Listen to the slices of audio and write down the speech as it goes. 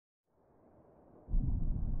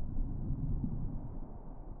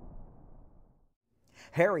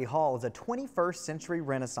Harry Hall is a 21st century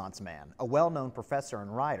Renaissance man, a well-known professor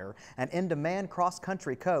and writer, an in-demand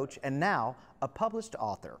cross-country coach, and now a published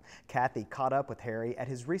author. Cathy caught up with Harry at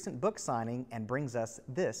his recent book signing and brings us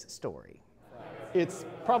this story. It's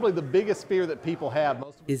probably the biggest fear that people have.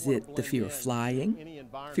 Is it the fear of flying?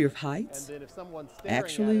 Fear of heights?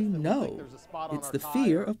 Actually, no. It's the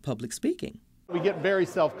fear of public speaking. We get very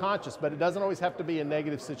self-conscious, but it doesn't always have to be a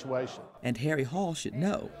negative situation. And Harry Hall should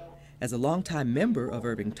know. As a longtime member of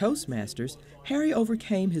Irving Toastmasters, Harry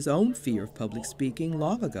overcame his own fear of public speaking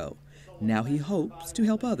long ago. Now he hopes to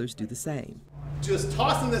help others do the same. Just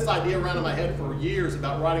tossing this idea around in my head for years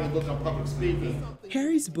about writing a book on public speaking.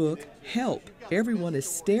 Harry's book, Help, Everyone is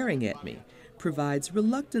Staring at Me, provides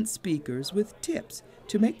reluctant speakers with tips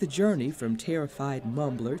to make the journey from terrified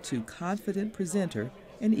mumbler to confident presenter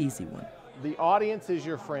an easy one. The audience is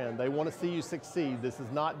your friend. They want to see you succeed. This is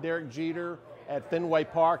not Derek Jeter at Fenway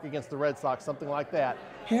Park against the Red Sox, something like that.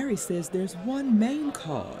 Harry says there's one main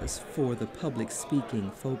cause for the public speaking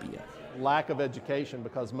phobia. Lack of education,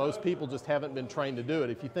 because most people just haven't been trained to do it.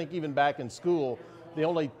 If you think even back in school, the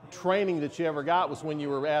only training that you ever got was when you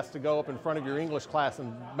were asked to go up in front of your English class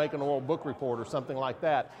and make an oral book report or something like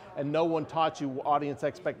that. And no one taught you audience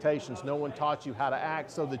expectations. No one taught you how to act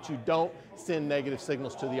so that you don't send negative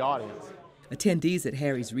signals to the audience. Attendees at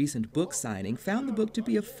Harry's recent book signing found the book to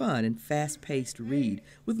be a fun and fast-paced read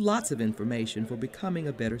with lots of information for becoming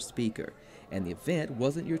a better speaker. And the event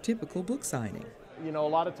wasn't your typical book signing. You know, a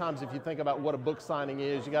lot of times if you think about what a book signing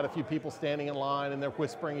is, you got a few people standing in line and they're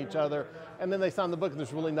whispering each other, and then they sign the book and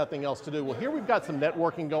there's really nothing else to do. Well, here we've got some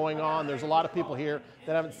networking going on. There's a lot of people here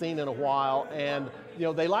that I haven't seen in a while, and you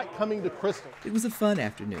know, they like coming to Crystal. It was a fun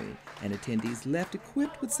afternoon, and attendees left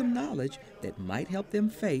equipped with some knowledge that might help them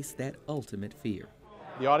face that ultimate fear.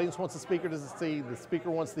 The audience wants the speaker to succeed. The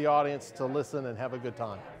speaker wants the audience to listen and have a good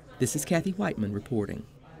time. This is Cathy Whiteman reporting.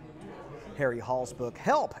 Harry Hall's book,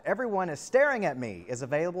 Help, Everyone is Staring at Me, is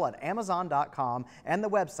available at Amazon.com and the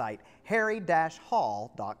website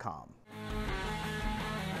harry-hall.com.